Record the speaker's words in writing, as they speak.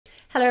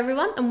Hello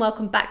everyone and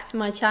welcome back to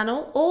my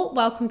channel, or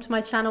welcome to my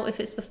channel if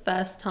it's the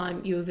first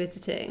time you are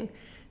visiting.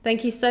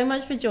 Thank you so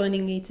much for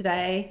joining me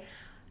today.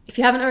 If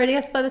you haven't already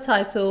guessed by the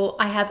title,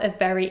 I have a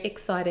very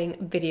exciting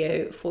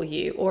video for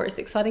you, or it's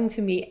exciting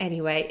to me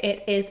anyway.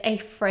 It is a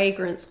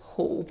fragrance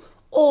haul,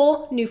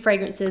 or new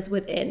fragrances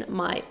within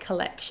my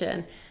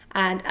collection.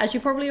 And as you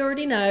probably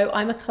already know,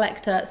 I'm a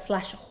collector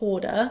slash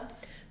hoarder.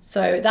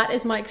 So that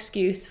is my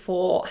excuse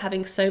for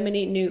having so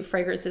many new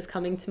fragrances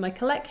coming to my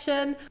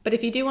collection. But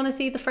if you do want to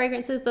see the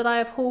fragrances that I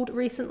have hauled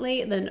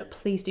recently, then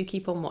please do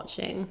keep on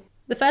watching.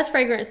 The first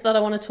fragrance that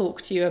I want to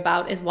talk to you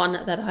about is one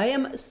that I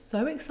am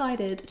so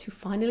excited to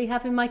finally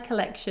have in my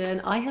collection.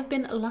 I have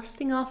been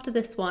lusting after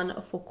this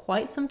one for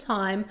quite some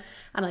time,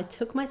 and I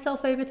took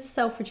myself over to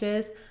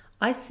Selfridges.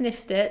 I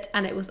sniffed it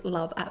and it was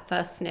love at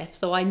first sniff.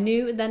 So I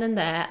knew then and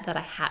there that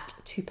I had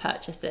to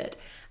purchase it.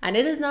 And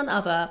it is none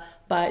other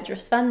by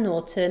J.U.S van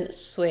Noten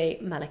Soie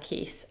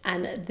Malaquais.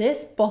 And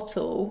this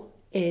bottle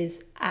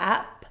is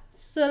absolutely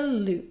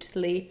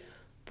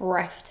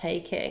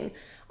breathtaking.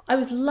 I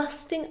was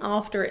lusting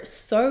after it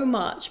so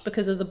much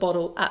because of the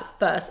bottle at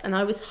first, and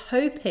I was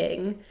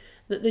hoping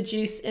that the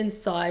juice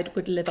inside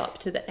would live up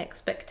to the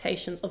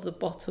expectations of the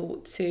bottle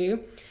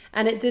too,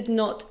 and it did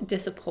not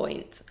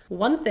disappoint.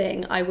 One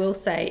thing I will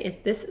say is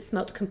this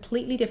smelled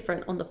completely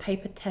different on the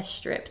paper test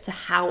strip to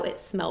how it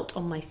smelled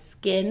on my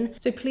skin.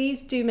 So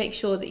please do make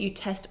sure that you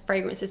test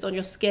fragrances on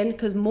your skin,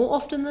 because more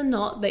often than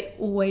not, they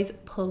always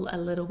pull a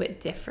little bit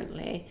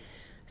differently.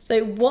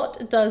 So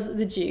what does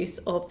the juice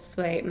of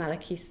Soie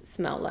Malaquais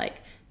smell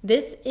like?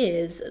 This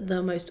is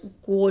the most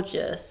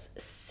gorgeous,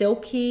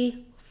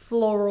 silky,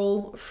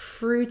 floral,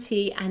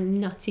 fruity and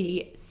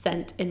nutty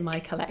scent in my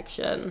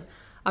collection.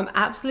 I'm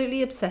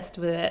absolutely obsessed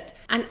with it,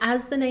 and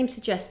as the name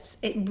suggests,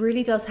 it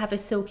really does have a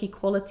silky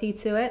quality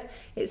to it.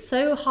 It's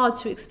so hard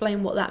to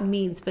explain what that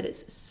means, but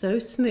it's so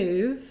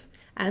smooth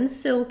and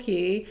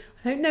silky.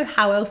 I don't know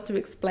how else to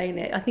explain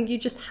it. I think you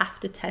just have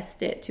to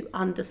test it to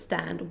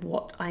understand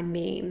what I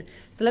mean.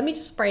 So let me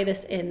just spray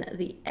this in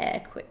the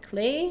air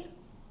quickly.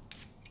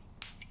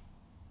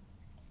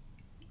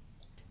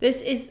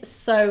 This is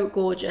so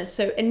gorgeous.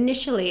 So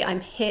initially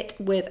I'm hit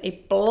with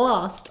a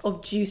blast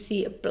of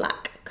juicy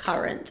black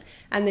currant,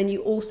 and then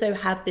you also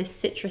have this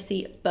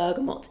citrusy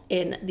bergamot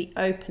in the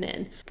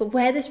opening. But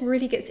where this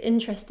really gets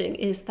interesting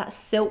is that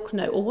silk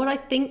note, or what I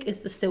think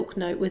is the silk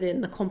note within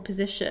the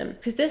composition,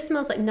 because this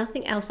smells like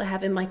nothing else I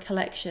have in my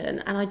collection,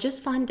 and I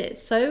just find it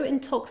so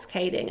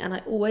intoxicating and I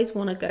always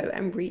want to go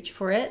and reach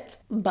for it.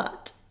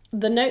 But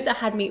the note that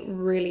had me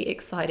really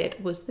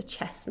excited was the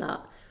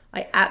chestnut.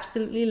 I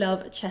absolutely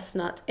love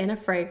chestnut in a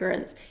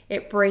fragrance.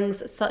 It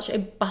brings such a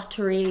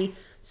buttery,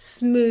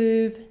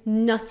 smooth,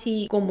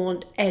 nutty,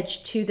 gourmand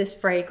edge to this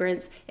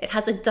fragrance. It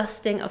has a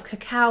dusting of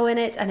cacao in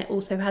it, and it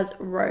also has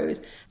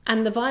rose.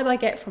 And the vibe I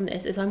get from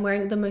this is I'm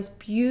wearing the most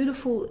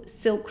beautiful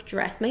silk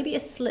dress, maybe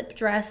a slip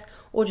dress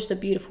or just a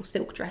beautiful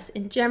silk dress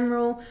in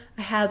general.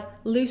 I have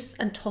loose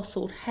and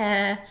tousled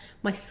hair.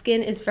 My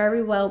skin is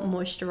very well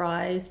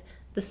moisturized.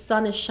 The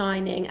sun is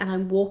shining and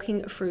I'm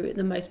walking through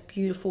the most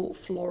beautiful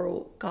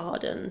floral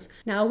gardens.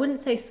 Now, I wouldn't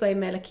say Soie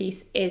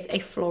Malaquais is a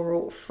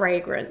floral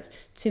fragrance.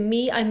 To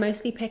me, I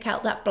mostly pick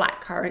out that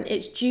blackcurrant.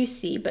 It's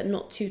juicy but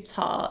not too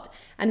tart.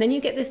 And then you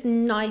get this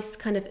nice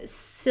kind of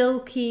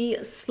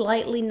silky,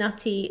 slightly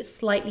nutty,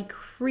 slightly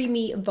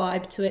creamy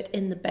vibe to it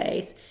in the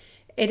base.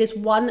 It is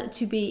one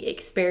to be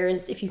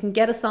experienced. If you can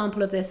get a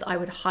sample of this, I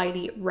would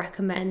highly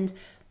recommend.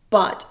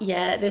 But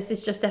yeah, this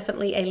is just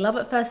definitely a love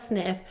at first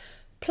sniff,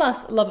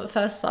 plus love at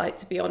first sight,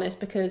 to be honest,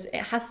 because it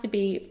has to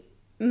be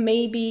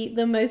maybe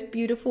the most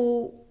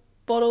beautiful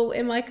bottle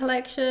in my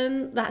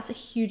collection. That's a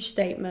huge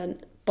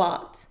statement,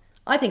 but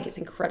I think it's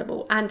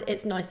incredible and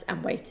it's nice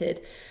and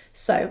weighted.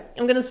 So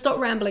I'm going to stop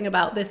rambling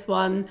about this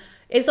one.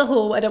 It's a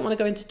haul. I don't want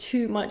to go into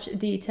too much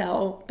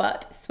detail,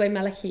 but Soie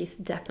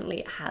Malaquais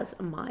definitely has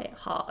my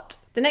heart.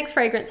 The next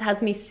fragrance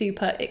has me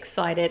super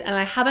excited, and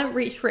I haven't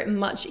reached for it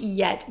much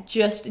yet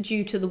just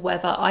due to the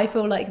weather. I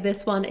feel like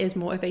this one is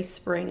more of a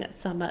spring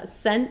summer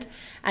scent,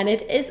 and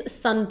it is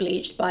Sun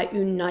Bleached by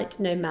Nuit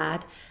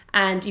Nomade.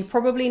 And you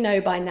probably know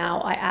by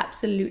now, I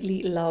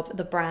absolutely love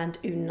the brand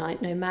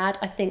Nuit Nomade.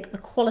 I think the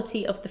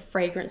quality of the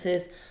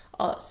fragrances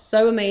are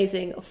so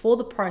amazing for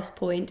the price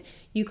point.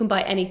 You can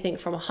buy anything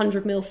from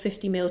 100ml,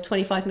 50ml,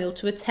 25ml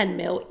to a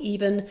 10ml,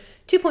 even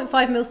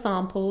 2.5ml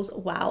samples.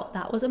 Wow,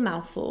 that was a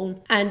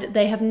mouthful. And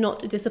they have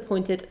not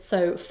disappointed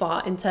so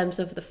far in terms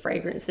of the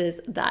fragrances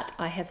that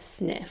I have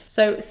sniffed.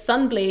 So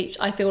Sun Bleached,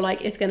 I feel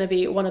like, is going to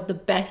be one of the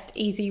best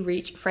easy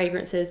reach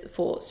fragrances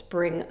for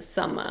spring,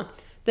 summer.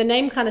 The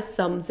name kind of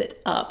sums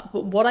it up,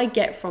 but what I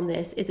get from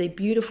this is a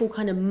beautiful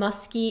kind of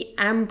musky,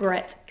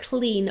 ambrette,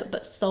 clean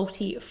but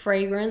salty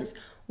fragrance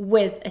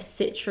with a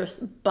citrus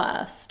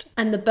burst.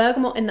 And the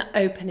bergamot in the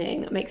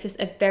opening makes this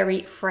a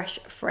very fresh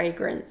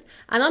fragrance.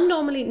 And I'm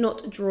normally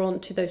not drawn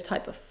to those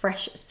type of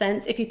fresh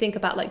scents. If you think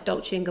about like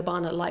Dolce &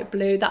 Gabbana Light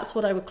Blue, that's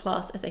what I would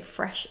class as a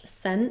fresh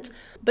scent.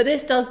 But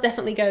this does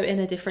definitely go in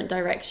a different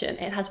direction.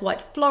 It has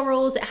white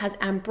florals, it has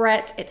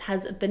ambrette, it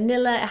has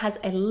vanilla, it has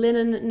a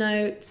linen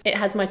note, it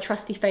has my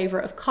trusty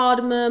favorite of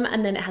cardamom,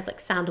 and then it has like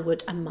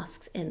sandalwood and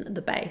musks in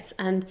the base.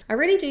 And I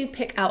really do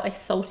pick out a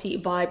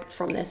salty vibe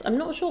from this. I'm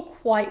not sure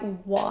quite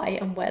why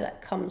and where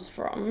that comes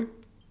from.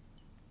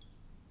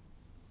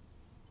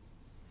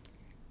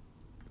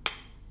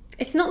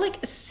 It's not like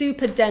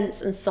super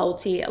dense and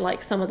salty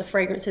like some of the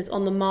fragrances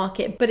on the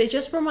market, but it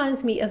just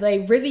reminds me of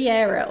a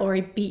Riviera or a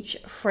beach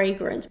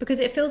fragrance because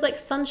it feels like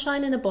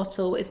sunshine in a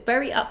bottle. It's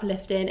very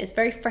uplifting, it's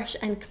very fresh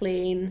and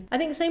clean. I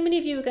think so many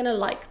of you are gonna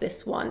like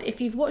this one. If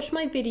you've watched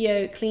my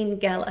video, Clean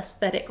Girl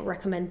Aesthetic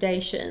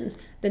Recommendations,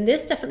 then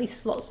this definitely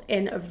slots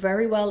in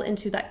very well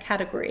into that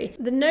category.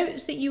 The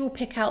notes that you will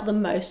pick out the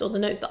most, or the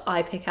notes that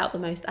I pick out the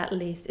most at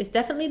least, is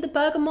definitely the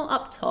bergamot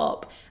up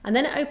top, and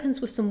then it opens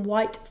with some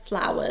white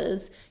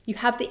flowers. You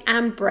have the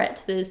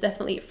ambrette that is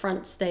definitely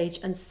front stage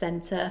and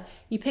center.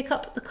 You pick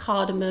up the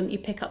cardamom, you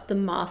pick up the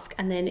musk,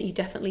 and then you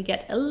definitely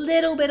get a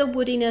little bit of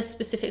woodiness,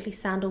 specifically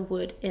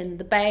sandalwood in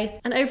the base.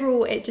 And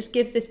overall, it just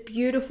gives this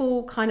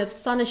beautiful kind of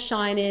sun is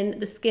shining,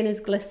 the skin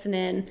is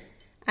glistening,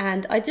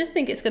 and I just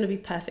think it's going to be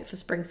perfect for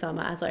spring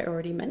summer, as I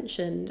already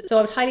mentioned. So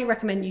I would highly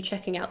recommend you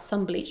checking out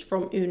Sun Bleached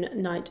from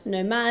Night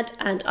Nomade,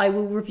 and I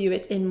will review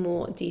it in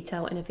more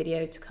detail in a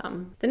video to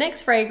come. The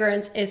next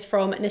fragrance is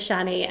from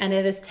Nishane, and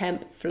it is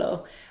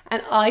Tempfluo.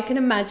 And I can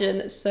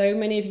imagine so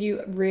many of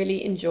you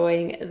really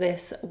enjoying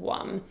this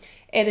one.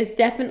 It is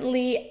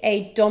definitely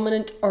a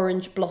dominant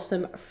orange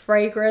blossom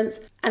fragrance,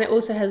 and it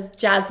also has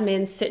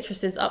jasmine,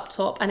 citruses up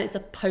top, and it's a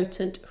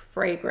potent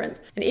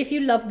fragrance. And if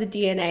you love the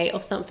DNA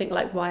of something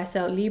like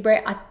YSL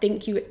Libre, I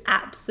think you would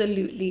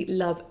absolutely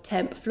love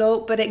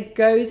Tempfluo, but it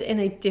goes in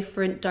a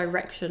different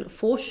direction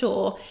for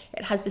sure.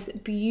 It has this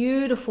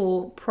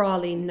beautiful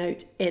praline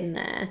note in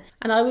there.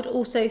 And I would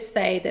also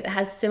say that it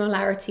has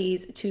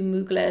similarities to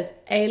Mugler's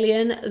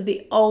Alien,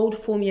 the old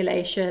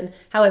formulation.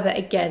 However,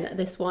 again,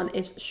 this one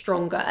is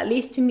stronger, at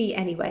least to me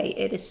anyway.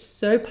 It is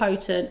so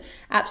potent,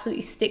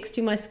 absolutely sticks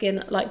to my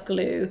skin like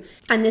glue.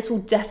 And this will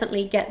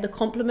definitely get the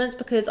compliments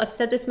because I've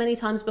said this many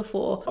times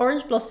before,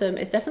 orange blossom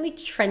is definitely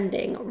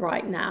trending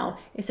right now.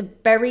 It's a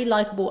very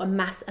likable and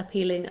mass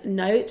appealing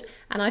note,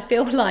 and I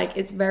feel like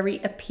it's very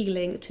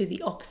appealing to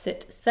the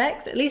opposite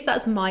sex. At least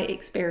that's my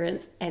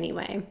experience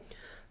anyway.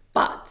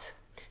 But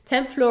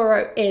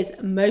Tempfluo is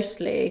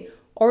mostly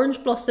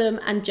orange blossom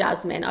and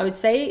jasmine. I would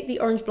say the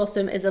orange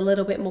blossom is a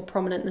little bit more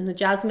prominent than the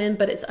jasmine,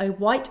 but it's a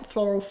white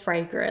floral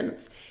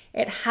fragrance.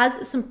 It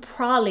has some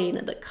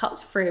praline that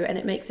cuts through and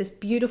it makes this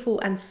beautiful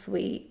and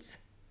sweet.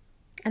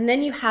 And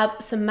then you have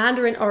some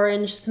mandarin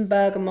orange, some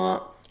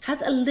bergamot,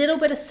 has a little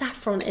bit of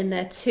saffron in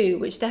there too,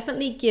 which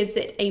definitely gives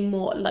it a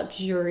more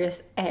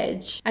luxurious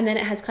edge. And then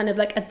it has kind of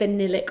like a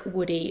vanillic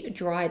woody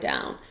dry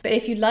down. But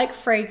if you like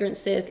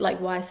fragrances like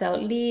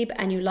YSL Libre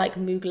and you like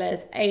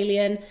Mugler's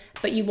Alien,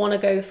 but you want to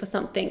go for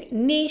something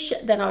niche,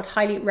 then I would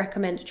highly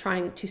recommend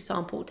trying to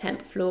sample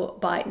Tempfluo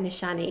by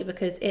Nishane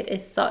because it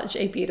is such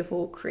a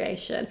beautiful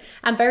creation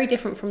and very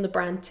different from the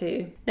brand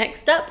too.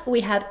 Next up,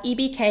 we have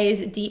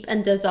EBK's Deep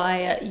and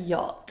Desire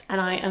Yacht. And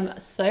I am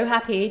so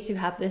happy to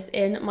have this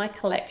in my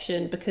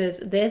collection because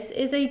this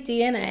is a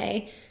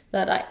DNA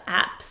that I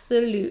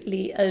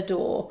absolutely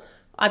adore.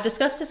 I've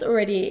discussed this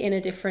already in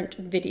a different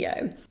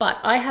video, but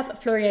I have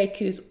Fleurier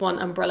Cou's One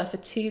Umbrella for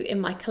Two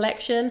in my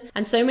collection.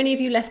 And so many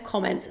of you left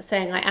comments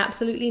saying I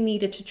absolutely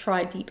needed to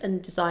try Deep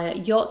and Desire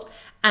Yacht,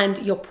 and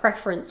your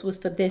preference was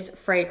for this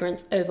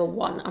fragrance over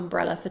One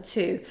Umbrella for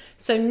Two.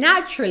 So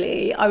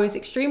naturally, I was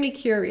extremely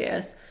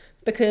curious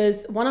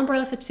because One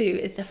Umbrella for Two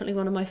is definitely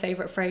one of my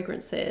favorite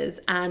fragrances.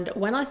 And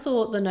when I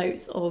saw the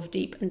notes of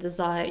Deep and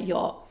Desire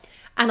Yacht,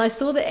 and I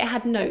saw that it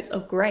had notes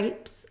of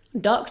grapes,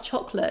 dark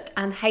chocolate,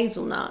 and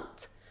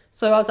hazelnut,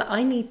 so I was like,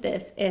 I need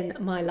this in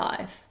my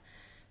life.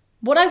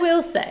 What I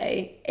will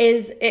say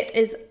is it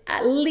is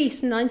at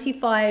least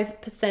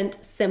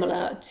 95%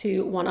 similar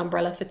to One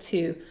Umbrella for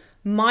Two,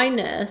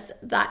 minus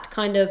that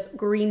kind of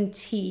green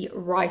tea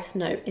rice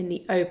note in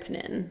the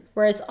opening.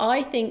 Whereas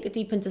I think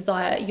Deep and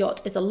Desire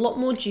Yacht is a lot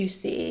more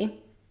juicy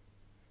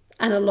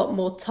and a lot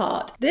more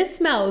tart. This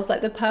smells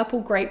like the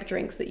purple grape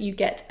drinks that you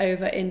get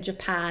over in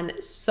Japan.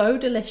 So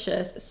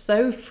delicious,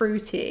 so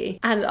fruity,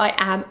 and I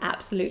am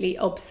absolutely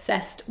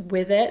obsessed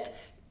with it.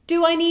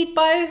 Do I need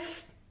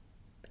both?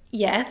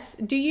 Yes.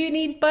 Do you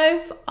need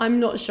both? I'm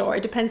not sure.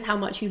 It depends how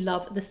much you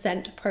love the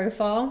scent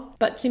profile.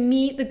 But to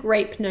me, the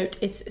grape note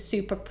is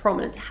super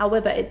prominent.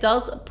 However, it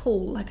does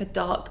pull like a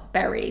dark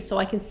berry, so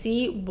I can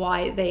see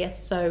why they are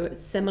so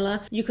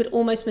similar. You could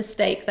almost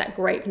mistake that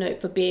grape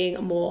note for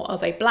being more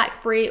of a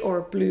blackberry or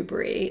a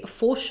blueberry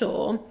for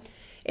sure.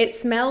 It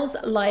smells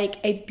like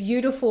a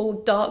beautiful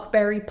dark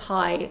berry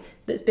pie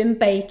that's been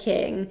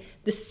baking.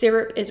 The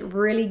syrup is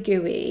really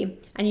gooey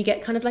and you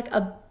get kind of like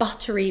a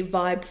buttery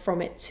vibe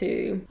from it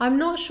too. I'm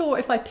not sure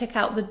if I pick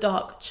out the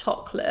dark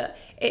chocolate.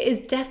 It is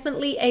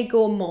definitely a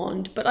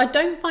gourmand, but I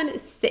don't find it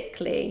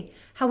sickly.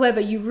 However,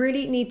 you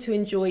really need to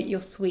enjoy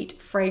your sweet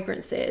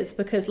fragrances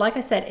because, like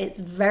I said, it's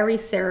very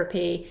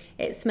syrupy.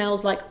 It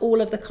smells like all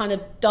of the kind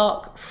of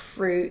dark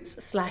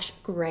fruits slash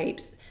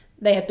grapes.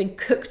 They have been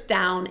cooked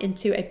down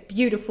into a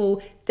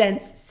beautiful,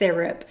 dense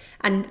syrup,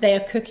 and they are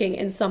cooking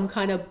in some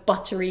kind of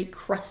buttery,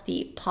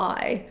 crusty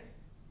pie.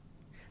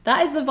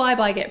 That is the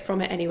vibe I get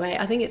from it anyway.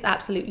 I think it's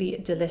absolutely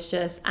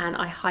delicious and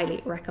I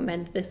highly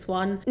recommend this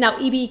one. Now,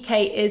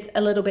 EBK is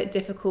a little bit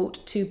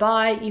difficult to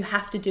buy. You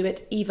have to do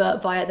it either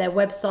via their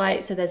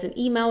website, so there's an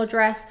email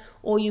address,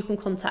 or you can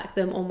contact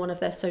them on one of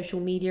their social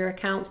media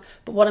accounts.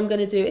 But what I'm going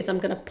to do is I'm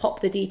going to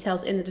pop the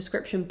details in the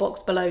description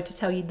box below to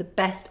tell you the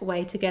best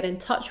way to get in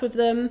touch with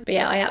them. But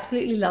yeah, I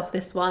absolutely love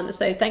this one.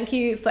 So thank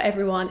you for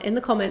everyone in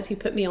the comments who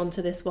put me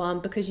onto this one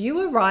because you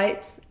were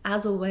right,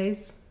 as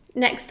always.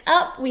 Next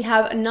up, we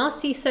have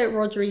Narciso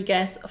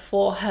Rodriguez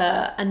for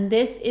Her, and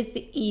this is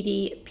the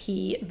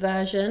EDP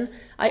version.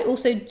 I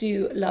also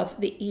do love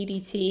the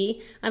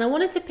EDT, and I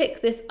wanted to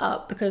pick this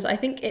up because I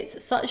think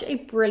it's such a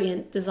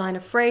brilliant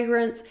designer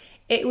fragrance.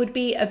 It would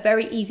be a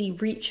very easy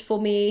reach for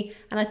me,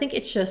 and I think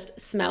it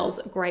just smells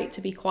great,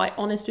 to be quite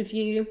honest with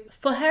you.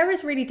 For Her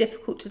is really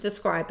difficult to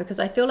describe because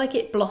I feel like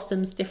it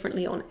blossoms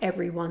differently on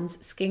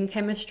everyone's skin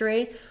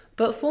chemistry.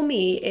 But for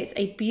me, it's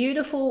a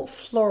beautiful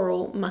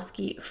floral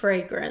musky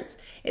fragrance.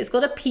 It's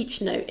got a peach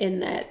note in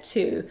there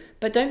too,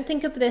 but don't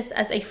think of this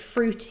as a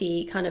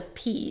fruity kind of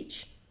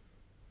peach.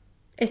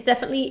 It's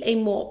definitely a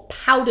more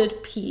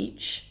powdered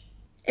peach.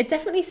 It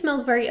definitely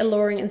smells very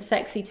alluring and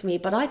sexy to me,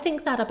 but I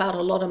think that about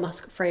a lot of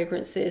musk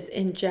fragrances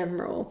in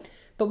general.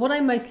 But what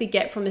I mostly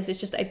get from this is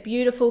just a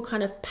beautiful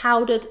kind of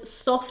powdered,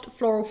 soft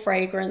floral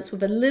fragrance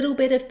with a little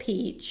bit of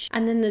peach.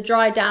 And then the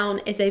dry down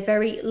is a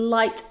very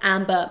light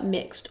amber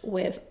mixed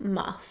with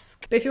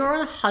musk. But if you're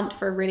on a hunt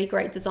for a really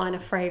great designer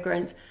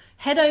fragrance,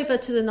 head over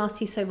to the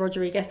Narciso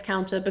Rodriguez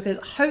counter because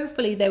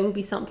hopefully there will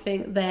be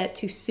something there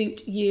to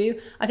suit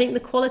you. I think the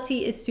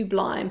quality is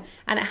sublime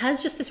and it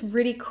has just this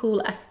really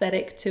cool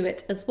aesthetic to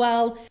it as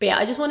well. But yeah,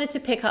 I just wanted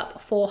to pick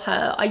up For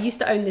Her. I used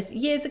to own this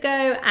years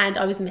ago and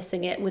I was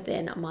missing it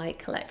within my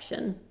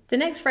collection. The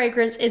next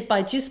fragrance is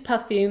by J.U.S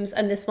Perfumes,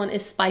 and this one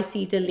is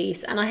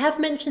Spicydelice. And I have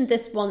mentioned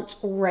this once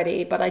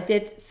already, but I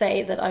did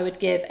say that I would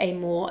give a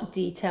more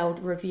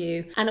detailed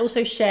review and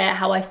also share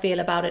how I feel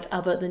about it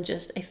other than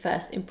just a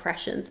first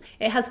impressions.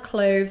 It has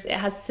cloves, it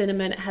has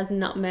cinnamon, it has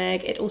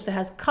nutmeg, it also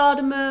has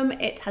cardamom,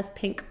 it has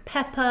pink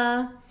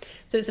pepper.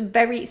 So it's a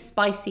very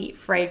spicy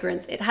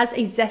fragrance. It has a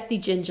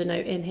zesty ginger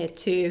note in here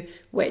too,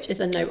 which is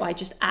a note I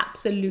just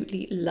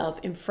absolutely love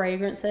in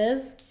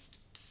fragrances.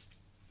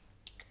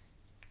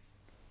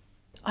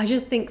 I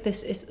just think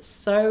this is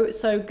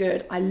so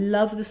good. I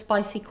love the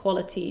spicy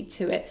quality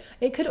to it.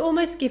 It could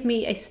almost give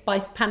me a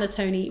spiced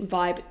panettone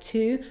vibe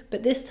too,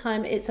 but this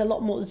time it's a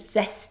lot more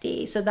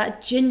zesty. So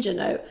that ginger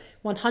note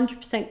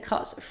 100%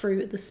 cuts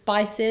through the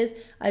spices.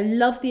 I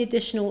love the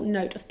additional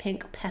note of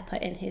pink pepper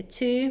in here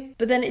too.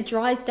 But then it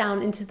dries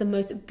down into the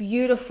most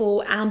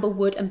beautiful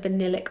amberwood and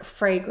vanillic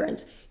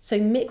fragrance. So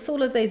mix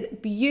all of those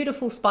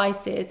beautiful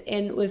spices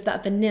in with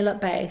that vanilla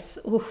base.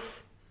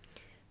 Oof.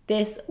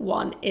 This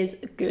one is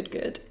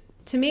good.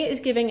 To me, it is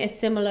giving a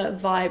similar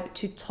vibe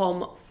to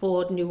Tom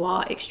Ford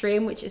Noir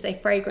Extreme, which is a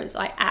fragrance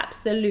I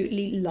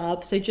absolutely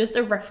love. So just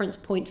a reference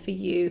point for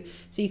you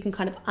so you can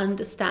kind of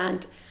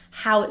understand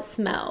how it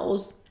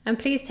smells. And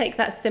please take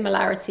that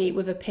similarity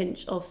with a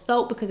pinch of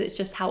salt because it's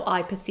just how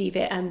I perceive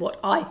it and what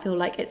I feel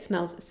like it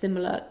smells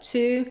similar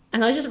to.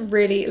 And I just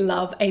really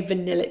love a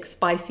vanillic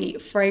spicy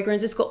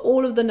fragrance. It's got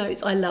all of the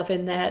notes I love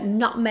in there: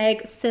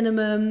 nutmeg,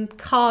 cinnamon,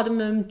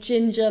 cardamom,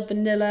 ginger,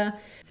 vanilla.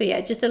 So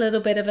yeah, just a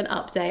little bit of an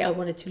update. I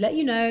wanted to let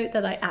you know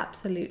that I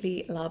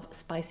absolutely love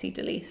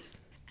Spicydelice.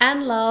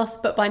 And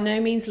last, but by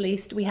no means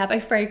least, we have a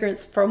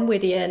fragrance from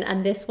Widian,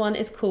 and this one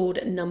is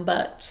called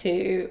Number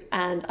 2.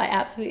 And I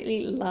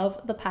absolutely love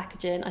the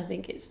packaging. I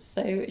think it's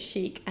so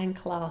chic and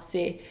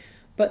classy,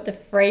 but the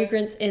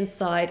fragrance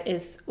inside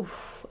is,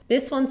 oof.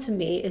 This one to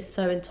me is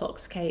so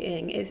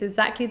intoxicating. It's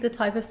exactly the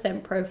type of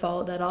scent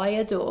profile that I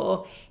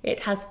adore. It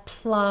has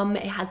plum,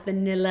 it has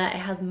vanilla, it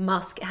has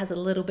musk, it has a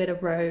little bit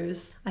of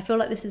rose. I feel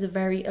like this is a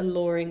very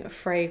alluring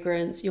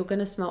fragrance. You're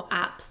gonna smell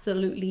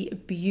absolutely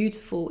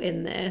beautiful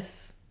in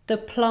this. The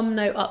plum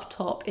note up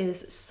top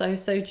is so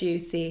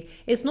juicy.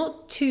 It's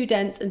not too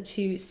dense and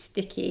too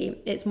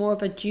sticky. It's more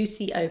of a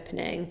juicy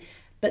opening.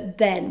 But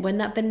then when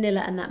that vanilla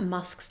and that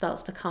musk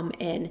starts to come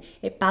in,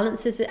 it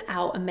balances it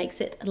out and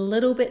makes it a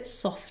little bit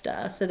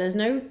softer. So there's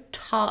no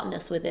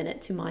tartness within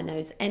it to my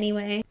nose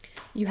anyway.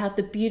 You have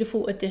the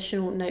beautiful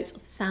additional notes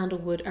of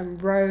sandalwood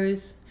and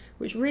rose,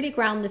 which really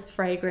ground this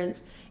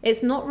fragrance.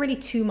 It's not really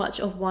too much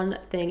of one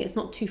thing. It's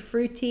not too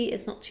fruity,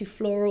 it's not too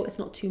floral, it's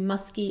not too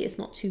musky, it's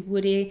not too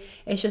woody.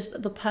 It's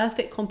just the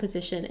perfect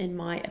composition in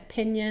my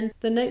opinion.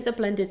 The notes are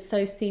blended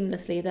so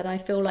seamlessly that I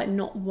feel like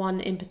not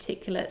one in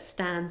particular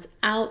stands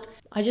out.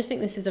 I just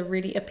think this is a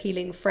really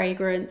appealing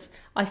fragrance.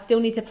 I still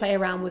need to play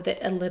around with it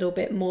a little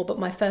bit more, but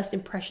my first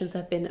impressions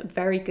have been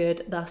very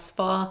good thus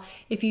far.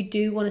 If you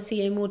do want to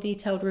see a more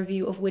detailed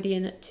review of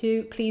Widian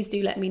 2, please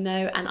do let me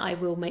know and I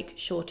will make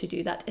sure to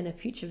do that in a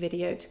future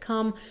video to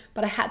come.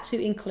 But I had to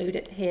include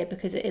it here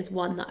because it is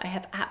one that I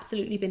have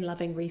absolutely been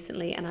loving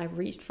recently and I've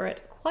reached for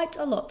it quite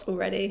a lot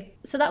already.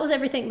 So that was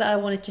everything that I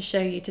wanted to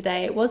show you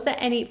today. Was there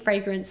any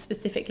fragrance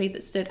specifically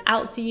that stood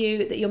out to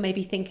you that you're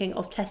maybe thinking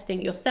of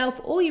testing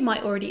yourself, or you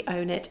might already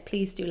own it?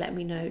 Please do let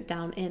me know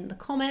down in the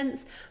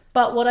comments.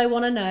 But what I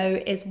want to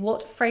know is,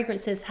 what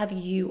fragrances have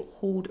you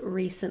hauled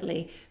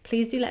recently?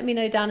 Please do let me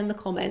know down in the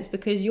comments,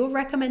 because your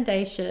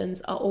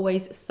recommendations are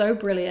always so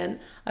brilliant.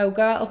 I will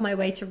go out of my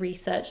way to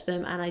research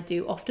them, and I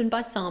do often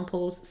buy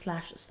samples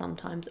 /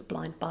 sometimes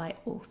blind buy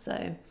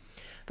also.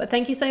 But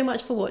thank you so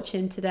much for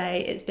watching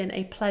today. It's been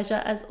a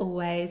pleasure as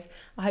always.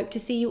 I hope to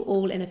see you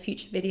all in a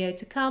future video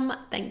to come.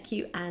 Thank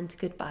you and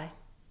goodbye.